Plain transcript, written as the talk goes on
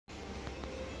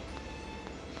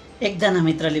एकजना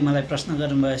मित्रले मलाई प्रश्न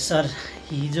गर्नुभयो, सर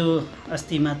हिजो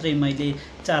अस्ति मात्रै मैले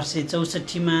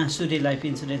 464 मा सूर्य लाइफ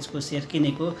इन्सुरेन्सको सेयर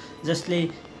किनेको, जसले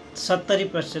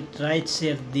 70% राइट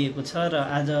सेयर दिएको छ र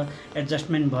आज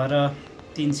एडजस्टमेन्ट भएर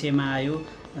 300 मा आयो।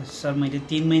 सर मैले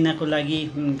 3 महिनाको लागि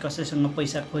कसैसँग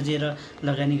पैसा खोजेर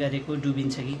लगानी गरेको,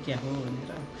 डुबिन्छ कि क्या हो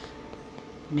भनेर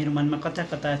मेरो मनमा कता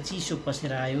कता चिसो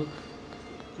पसेर आयो।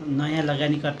 नयाँ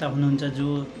लगानीकर्ता हुनुहुन्छ जो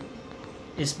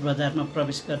यस बजारमा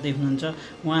प्रवेश गर्दै हुनुहुन्छ,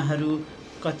 उहाँहरू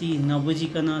कति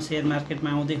नबुझिकन सेयर मार्केटमा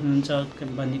आउँदै हुनुहुन्छ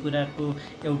भन्ने कुराको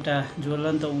एउटा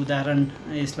ज्वलन्त उदाहरण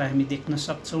यसलाई हामी देख्न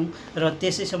सक्छौँ र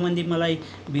त्यसै सम्बन्धी मलाई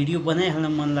भिडियो बनाइहाल्न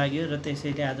मन लाग्यो र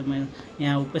त्यसैले आज म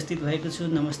यहाँ उपस्थित भएको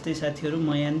छु। नमस्ते साथीहरू,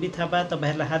 म एनबी थापा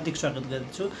तपाईहरुलाई हार्दिक स्वागत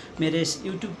गर्दछु मेरो यस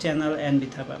युट्युब च्यानल एनबी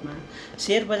थापामा।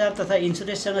 शेयर बजार तथा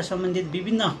इन्सुरेन्ससँग सम्बन्धित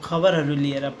विभिन्न खबरहरू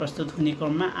लिएर प्रस्तुत हुने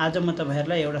क्रममा आज म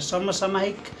तपाईहरुलाई एउटा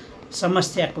समसामयिक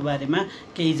समस्याको बारेमा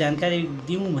केही जानकारी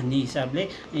दिउँ भन्ने हिसाबले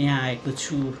यहाँ आएको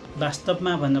छु।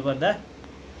 वास्तवमा भन्नुपर्दा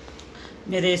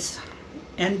मेरो यस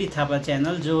एनबी थापा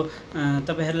च्यानल जो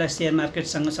तपाईहरुलाई शेयर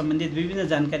मार्केटसँग सम्बन्धित विभिन्न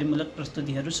जानकारीमूलक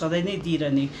प्रस्तुतिहरू सधैँ नै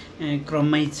दिइरहने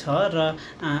क्रममै छ र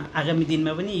आगामी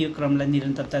दिनमा पनि यो क्रमलाई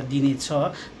निरन्तरता दिनेछ।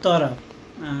 तर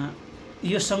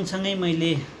यो सँगसँगै मैले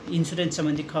इन्सुरेन्स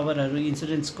सम्बन्धी खबरहरू,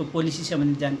 इन्सुरेन्सको पोलिसी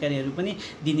सम्बन्धी जानकारीहरू पनि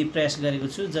दिने प्रयास गरेको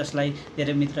छु, जसलाई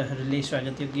धेरै मित्रहरूले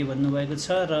स्वागतयोग्य भन्नुभएको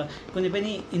छ। र कुनै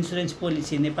पनि insurance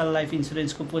policy, Nepal life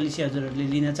इन्सुरेन्सको policy हजुरहरूले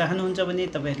लिन चाहनुहुन्छ भने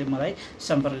तपाईहरुले मलाई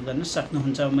सम्पर्क गर्न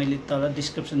सक्नुहुन्छ। मैले तल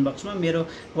डिस्क्रिप्सन बक्समा मेरो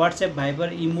व्हाट्सएप,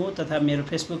 भाइबर, इमो तथा मेरो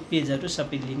फेसबुक पेजहरू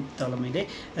सबै लिङ्क तल मैले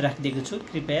राखिदिएको छु,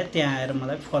 कृपया त्यहाँ आएर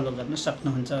मलाई फलो गर्न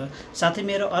सक्नुहुन्छ। साथै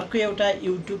मेरो अर्को एउटा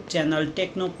YouTube channel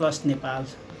Tecno plus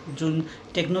Nepal जुन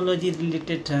टेक्नोलोजी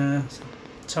रिलेटेड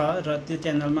छ र त्यो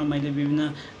च्यानलमा मैले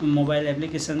विभिन्न मोबाइल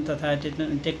एप्लिकेसन तथा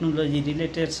टेक्नोलोजी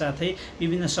रिलेटेड साथै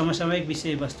विभिन्न समसामयिक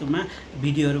विषयवस्तुमा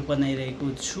भिडियोहरू बनाइरहेको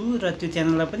छु र त्यो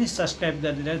च्यानललाई पनि सब्स्क्राइब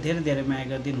गरेर धेरै धेरै माया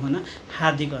गरिदिनु हुन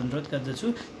हार्दिक अनुरोध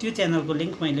गर्दछु। त्यो च्यानलको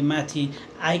लिङ्क मैले माथि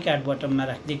आई कार्ड बटनमा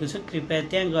राखिदिएको छु, कृपया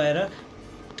त्यहाँ गएर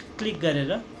क्लिक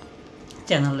गरेर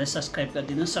च्यानललाई सब्स्क्राइब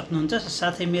गरिदिन सक्नुहुन्छ।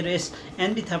 साथै मेरो यस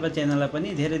एनबी थापा च्यानललाई पनि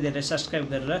धेरै धेरै सब्स्क्राइब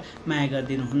गरेर माया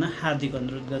गरिदिनु हुन हार्दिक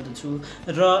अनुरोध गर्दछु।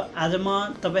 र आज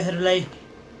म तपाईहरुलाई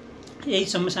यही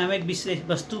समसामयिक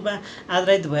विषयवस्तुमा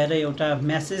आधारित भएर एउटा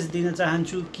मेसेज दिन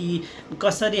चाहन्छु कि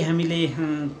कसरी हामीले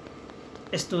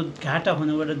यस्तो घाटा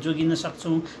हुनबाट जोगिन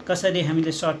सक्छौँ, कसरी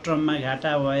हामीले सर्ट टर्ममा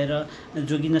घाटा भएर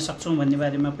जोगिन सक्छौँ भन्ने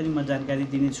बारेमा पनि म जानकारी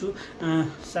दिनेछु।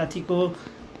 साथीको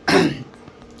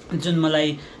जुन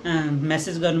मलाई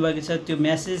मेसेज गर्नुभएको छ त्यो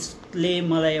मेसेजले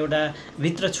मलाई एउटा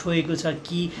भित्र छोएको छ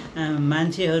कि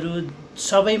मान्छेहरू,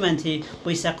 सबै मान्छे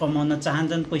पैसा कमाउन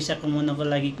चाहन्छन्, पैसा कमाउनको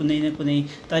लागि कुनै न कुनै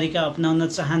तरिका अपनाउन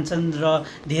चाहन्छन् र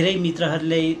धेरै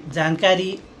मित्रहरूले जानकारी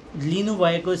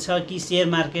लिनुभएको छ कि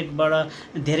शेयर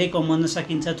मार्केटबाट धेरै कमाउन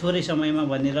सकिन्छ थोरै समयमा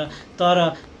भनेर।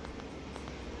 तर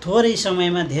थोरै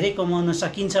समयमा धेरै कमाउन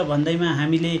सकिन्छ भन्दैमा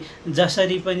हामीले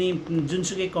जसरी पनि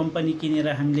जुनसुकै कम्पनी किनेर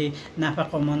हामीले नाफा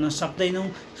कमाउन सक्दैनौँ।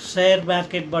 शेयर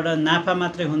मार्केटबाट नाफा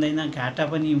मात्रै हुँदैन, घाटा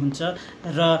पनि हुन्छ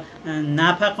र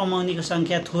नाफा कमाउनेको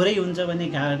सङ्ख्या थोरै हुन्छ भने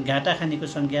घाटा खानेको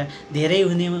सङ्ख्या धेरै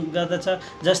हुने गर्दछ,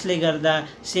 जसले गर्दा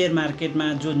शेयर मार्केटमा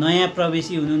जो नयाँ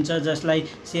प्रवेशी हुनुहुन्छ, जसलाई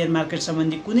शेयर मार्केट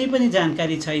सम्बन्धी कुनै पनि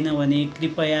जानकारी छैन भने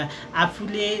कृपया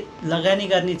आफूले लगानी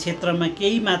गर्ने क्षेत्रमा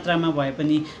केही मात्रामा भए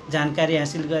पनि जानकारी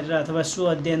हासिल गरेर अथवा स्व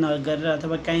अध्ययन गरेर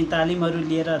अथवा काहीँ तालिमहरू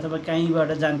लिएर अथवा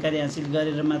काहीँबाट जानकारी हासिल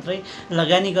गरेर मात्रै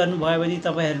लगानी गर्नुभयो भने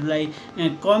तपाईहरुलाई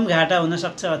कम घाटा हुन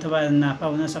सक्छ अथवा नाफा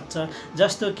हुन सक्छ।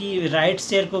 जस्तो कि राइट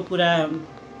सेयरको कुरा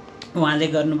उहाँले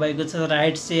गर्नुभएको छ।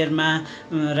 राइट सेयर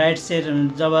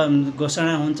जब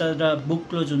घोषणा हुन्छ र बुक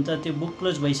क्लोज हुन्छ, त्यो बुक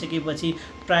क्लोज भइसकेपछि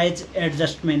प्राइज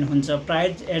एडजस्टमेन्ट हुन्छ।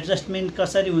 प्राइज एडजस्टमेन्ट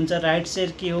कसरी हुन्छ, राइट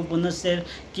सेयर के हो, बोनस सेयर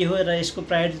के हो र यसको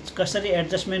प्राइज कसरी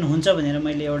एडजस्टमेन्ट हुन्छ भनेर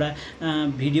मैले एउटा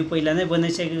भिडियो पहिला नै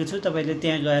बनाइसकेको छु। तपाईले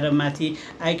त्यहाँ गएर माथि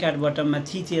आई कार्ड बटनमा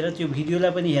थिचेर त्यो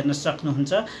भिडियोलाई पनि हेर्न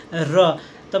सक्नुहुन्छ। र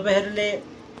तपाईहरुले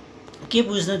के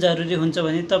बुझ्न जरुरी हुन्छ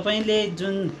भने तपाईले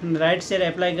जुन राइट सेयर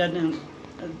एप्लाई गर्ने,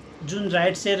 जुन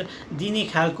राइट सेयर दिने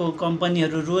खालको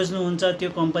कम्पनीहरू रोज्नुहुन्छ, त्यो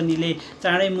कम्पनीले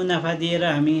चाँडै मुनाफा दिएर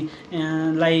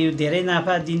हामीलाई धेरै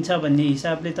नाफा दिन्छ भन्ने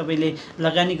हिसाबले तपाईले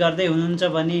लगानी गर्दै हुनुहुन्छ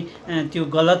भने त्यो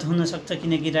गलत हुनसक्छ।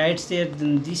 किनकि राइट सेयर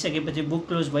दिइसकेपछि, बुक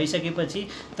क्लोज भइसकेपछि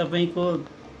तपाईको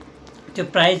त्यो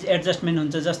प्राइज एडजस्टमेन्ट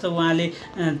हुन्छ। जस्तो उहाँले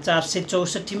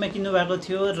 464 मा किन्नुभएको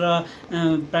थियो र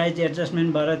प्राइज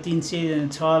एडजस्टमेन्ट भएर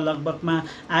 306 लगभगमा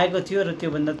आएको थियो र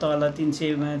त्योभन्दा तल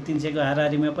 300 को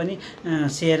हाराहारीमा पनि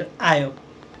सेयर आयो।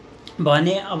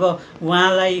 भने अब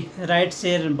उहाँलाई राइट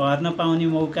सेयर भर्न पाउने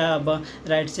मौका अब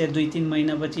राइट सेयर 2-3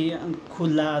 महिनापछि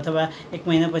खुल्ला अथवा 1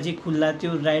 महिनापछि खुल्ला।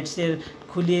 त्यो राइट सेयर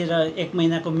खुलिएर 1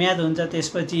 महिनाको म्याद हुन्छ,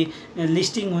 त्यसपछि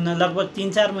लिस्टिङ हुन लगभग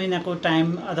 3-4 महिनाको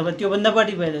टाइम अथवा त्योभन्दा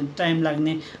बढी टाइम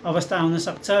लाग्ने अवस्था आउन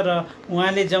सक्छ। र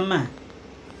उहाँले जम्मा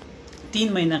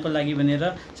 3 महिनाको लागि भनेर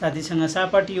साथीसँग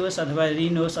सापटी होस् अथवा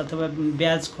ऋण होस् अथवा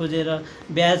ब्याज खोजेर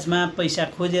ब्याजमा पैसा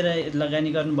खोजेर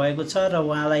लगानी गर्नुभएको छ र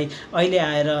उहाँलाई अहिले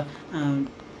आएर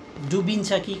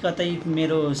डुबिन्छ कि कतै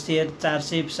मेरो सेयर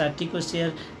 460 को सेयर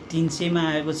 300 मा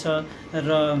आएको छ र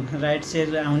राइट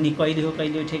सेयर आउने कहिले हो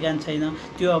कहिले ठेगान छैन।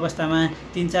 त्यो अवस्थामा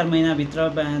 3-4 महिनाभित्र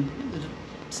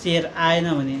सेयर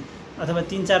आएन भने अथवा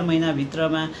 3-4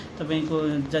 महिनाभित्रमा तपाईको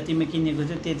जतिमा किनेको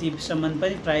थियो त्यतिसम्म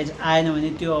पनि प्राइस आएन भने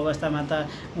त्यो अवस्थामा त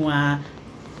उहाँ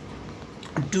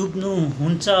डुब्नु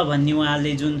हुन्छ भन्ने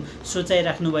उहाँले जुन सोचाइ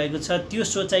राख्नु भएको छ, त्यो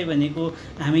सोचाइ भनेको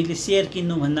हामीले सेयर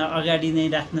किन्नुभन्दा अगाडि नै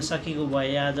राख्न सकेको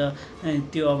भए आज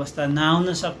त्यो अवस्था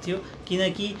नआउन सक्थ्यो।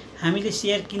 किनकि हामीले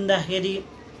सेयर किन्दाखेरि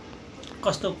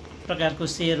कस्तो प्रकारको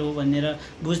सेयर हो भनेर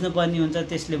बुझ्नुपर्ने हुन्छ।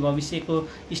 त्यसले भविष्यको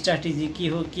स्ट्राटेजी के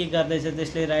हो, के गर्दैछ,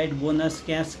 त्यसले राइट बोनस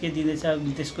क्यास के दिँदैछ,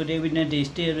 त्यसको डिभिडेन्ड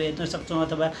हिस्ट्रीहरू हेर्न सक्छौँ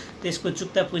अथवा त्यसको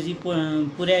चुक्ता पुँजी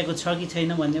पुर्याएको छ कि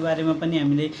छैन भन्ने बारेमा पनि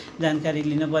हामीले जानकारी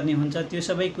लिनुपर्ने हुन्छ। त्यो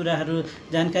सबै कुराहरू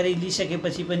जानकारी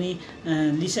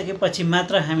लिसकेपछि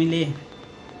मात्र हामीले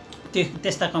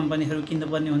त्यस्ता कम्पनीहरू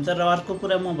किन्नुपर्ने हुन्छ। र अर्को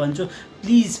कुरा म भन्छु,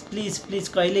 प्लिज प्लिज प्लिज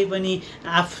कहिल्यै पनि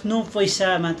आफ्नो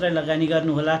पैसा मात्र लगानी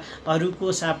गर्नुहोला।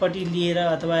 अरूको सापटी लिएर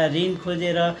अथवा ऋण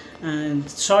खोजेर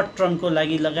सर्ट टर्मको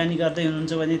लागि लगानी गर्दै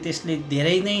हुनुहुन्छ भने त्यसले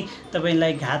धेरै नै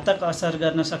तपाईलाई घातक असर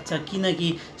गर्न सक्छ। किनकि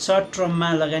सर्ट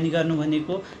टर्ममा लगानी गर्नु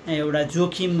भनेको एउटा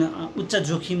जोखिम, उच्च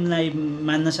जोखिमलाई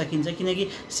मान्न सकिन्छ। किनकि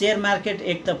सेयर मार्केट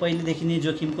एक त पहिलेदेखि नै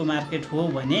जोखिमको मार्केट हो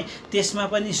भने त्यसमा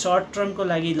पनि सर्ट टर्मको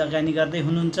लागि लगानी गर्दै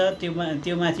हुनुहुन्छ,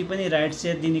 त्यो माथि पनि राइट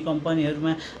सेयर दिने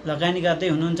कम्पनीहरूमा लगानी गर्दै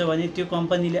हुनुहुन्छ भने त्यो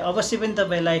कम्पनीले अवश्य पनि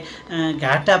तपाईलाई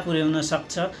घाटा पुर्याउन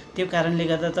सक्छ। त्यो कारणले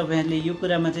गर्दा तपाईहरुले यो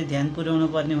कुरामा चाहिँ ध्यान पुर्याउनु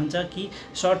पर्ने हुन्छ कि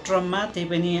सर्ट टर्ममा त्यही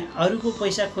पनि अरूको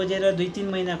पैसा खोजेर 2-3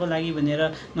 महिनाको लागि भनेर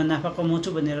म नाफा कमाउँछु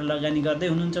भनेर लगानी गर्दै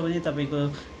हुनुहुन्छ भने तपाईको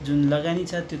जुन लगानी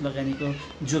छ त्यो लगानीको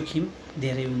जोखिम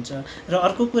धेरै हुन्छ। र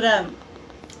अर्को कुरा,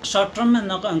 सर्ट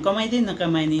टर्ममा कमाइदै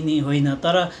नकमाइने होइन,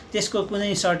 तर त्यसको कुनै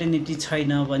सर्टेनिटी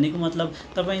छैन। भनेको मतलब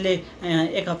तपाईले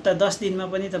 1 हप्ता 10 दिनमा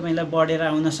पनि तपाईलाई बढेर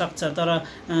आउन सक्छ, तर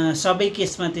सबै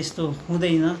केसमा त्यस्तो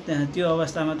हुँदैन। त्यो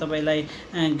अवस्थामा तपाईलाई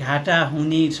घाटा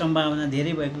हुने सम्भावना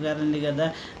धेरै भएको कारणले गर्दा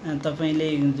तपाईले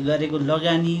गरेको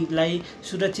लगानीलाई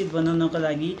सुरक्षित बनाउनको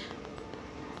लागि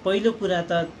पहिलो कुरा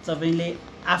त तपाईले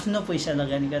आफ्नो पैसा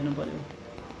लगानी गर्नु पर्यो।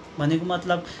 भनेको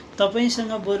मतलब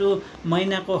तपाईसँग बरु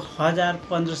महिनाको 1000,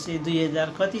 1500,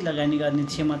 2000 कति लगानी गर्ने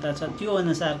क्षमता छ त्यो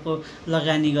अनुसारको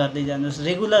लगानी गर्दै जानुहोस्।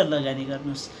 रेगुलर लगानी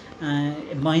गर्नुहोस्।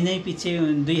 महिनै पछि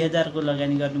 2000 को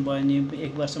लगानी गर्नुभयो भने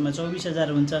 1 वर्षमा 24000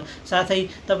 हुन्छ। साथै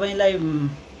तपाईलाई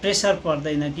प्रेसर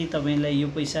पर्दैन कि तपाईलाई यो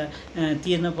पैसा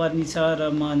तिर्न पर्ने छ र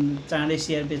म चाँडै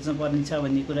सेयर बेच्न पर्ने छ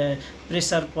भन्ने कुरा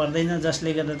प्रेसर पर्दैन,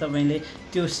 जसले गर्दा तपाईले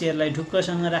त्यो सेयरलाई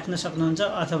ढुक्कसँग राख्न सक्नुहुन्छ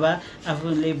अथवा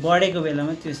आफूले बढेको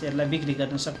बेलामा त्यो सेयरलाई बिक्री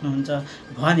गर्न सक्नुहुन्छ।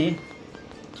 भने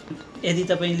यदि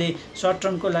तपाईले सर्ट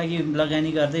टर्मको लागि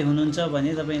लगानी गर्दै हुनुहुन्छ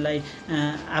भने तपाईलाई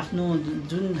आफ्नो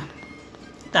जुन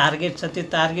टार्गेट छ त्यो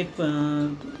टार्गेट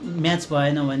म्याच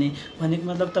भएन भने भनेको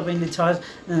मतलब तपाईले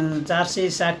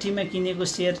 460 मा किनेको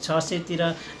सेयर 600 तिर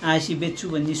आएपछि बेच्छु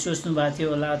भन्ने सोच्नु भएको थियो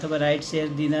होला, अथवा राइट सेयर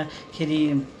दिँदाखेरि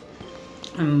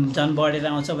झन् बढेर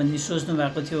आउँछ भन्ने सोच्नु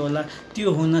भएको थियो होला।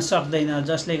 त्यो हुन सक्दैन,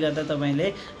 जसले गर्दा तपाईले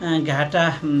घाटा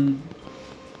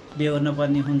बेहोर्न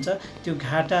पर्ने हुन्छ। त्यो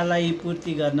घाटालाई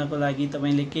पूर्ति गर्नको लागि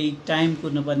तपाईले केही टाइम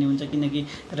कुर्नुपर्ने हुन्छ। किनकि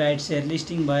राइट सेयर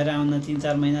लिस्टिङ भएर आउन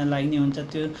 3-4 महिना लाग्ने हुन्छ।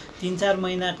 त्यो 3-4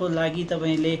 महिनाको लागि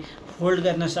तपाईले होल्ड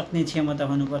गर्न सक्ने क्षमता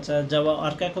हुनुपर्छ। जब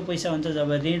अर्काको पैसा हुन्छ,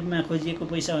 जब ऋणमा खोजिएको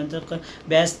पैसा हुन्छ,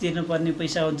 ब्याज तिर्नुपर्ने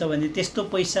पैसा हुन्छ भने त्यस्तो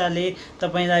पैसाले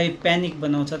तपाईलाई प्यानिक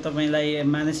बनाउँछ, तपाईलाई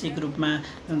मानसिक रूपमा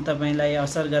तपाईलाई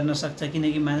असर गर्न सक्छ।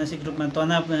 किनकि मानसिक रूपमा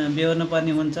तनाव बेहोर्न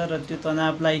पर्ने हुन्छ र त्यो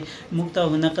तनावलाई मुक्त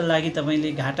हुनको लागि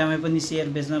तपाईले घाटामा पनि सेयर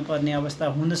बेच्न पर्ने अवस्था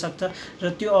हुन सक्छ। र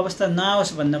त्यो अवस्था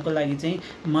नआओस् भन्नको लागि चाहिँ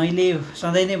मैले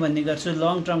सधैँ नै भन्ने गर्छु,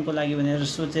 लङ टर्मको लागि भनेर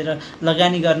सोचेर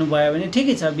लगानी गर्नुभयो भने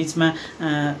ठिकै छ। बीचमा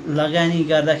लगानी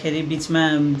गर्दाखेरि बीचमा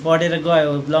बढेर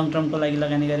गयो, लङ टर्मको लागि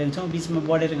लगानी गरेको छौँ, बीचमा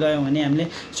बढेर गयो भने हामीले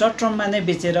सर्ट टर्ममा नै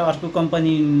बेचेर अर्को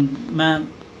कम्पनीमा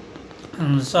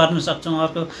सर्न सक्छौँ,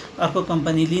 अर्को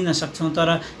कम्पनी लिन सक्छौँ।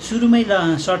 तर सुरुमै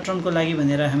सर्ट टर्मको लागि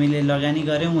भनेर हामीले लगानी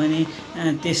गऱ्यौँ भने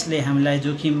त्यसले हामीलाई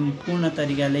जोखिमपूर्ण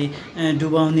तरिकाले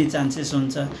डुबाउने चान्सेस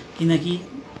हुन्छ। किनकि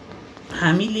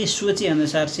हामीले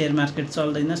सोचेअनुसार सेयर मार्केट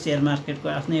चल्दैन। सेयर मार्केटको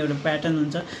आफ्नै एउटा प्याटर्न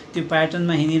हुन्छ, त्यो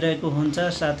प्याटर्नमा हिँडिरहेको हुन्छ।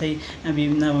 साथै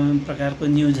विभिन्न प्रकारको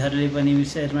न्युजहरूले पनि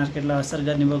सेयर मार्केटलाई असर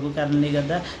गर्ने भएको कारणले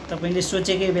गर्दा तपाईँले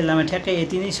सोचेकै बेलामा ठ्याक्कै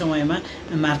यति नै समयमा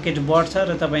मार्केट बढ्छ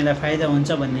र तपाईँलाई फाइदा हुन्छ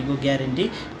भन्नेको ग्यारेन्टी,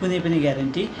 कुनै पनि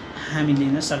ग्यारेन्टी हामी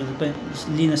लिन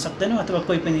सक्दैनौँ अथवा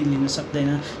कोही पनि लिन सक्दैन।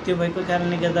 त्यो भएको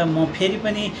कारणले गर्दा म फेरि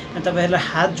पनि तपाईँहरूलाई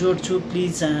हात जोड्छु,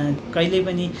 प्लिज कहिले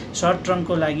पनि सर्ट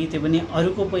टर्मको लागि, त्यो पनि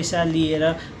अरूको पैसा लिएर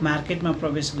मार्केटमा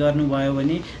प्रवेश गर्नुभयो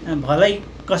भने भलै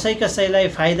कसैलाई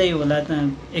फाइदै होला,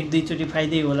 एक दुईचोटि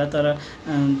फाइदै होला, तर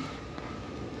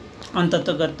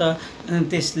अन्ततगत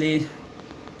त्यसले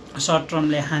सर्ट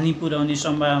टर्मले हानि पुर्याउने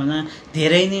सम्भावना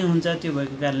धेरै नै हुन्छ। त्यो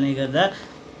भएको कारणले गर्दा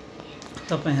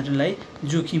तपाईहरुलाई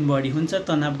जोखिम बढी हुन्छ,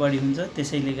 तनाव बढी हुन्छ।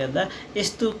 त्यसैले गर्दा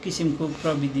यस्तो किसिमको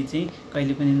प्रविधि चाहिँ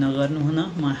कहिले पनि नगर्नु हुन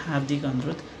म हार्दिक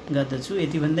अनुरोध गर्दछु।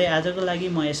 यति भन्दै आजको लागि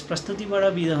म यस प्रस्तुतिबाट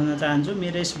बिदा हुन चाहन्छु।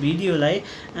 मेरो यस भिडियोलाई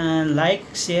लाइक,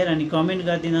 शेयर अनि कमेन्ट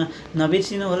गरिदिन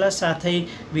नबिर्सिनु होला। साथै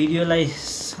भिडियोलाई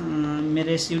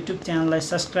मेरो यस युट्युब च्यानललाई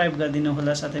सब्स्क्राइब गरिदिनु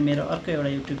होला। साथै मेरो अर्को एउटा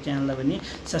युट्युब च्यानललाई पनि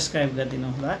सब्स्क्राइब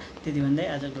गरिदिनु होला। त्यति भन्दै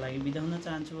आजको लागि बिदा हुन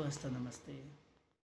चाहन्छु। हस्त नमस्ते।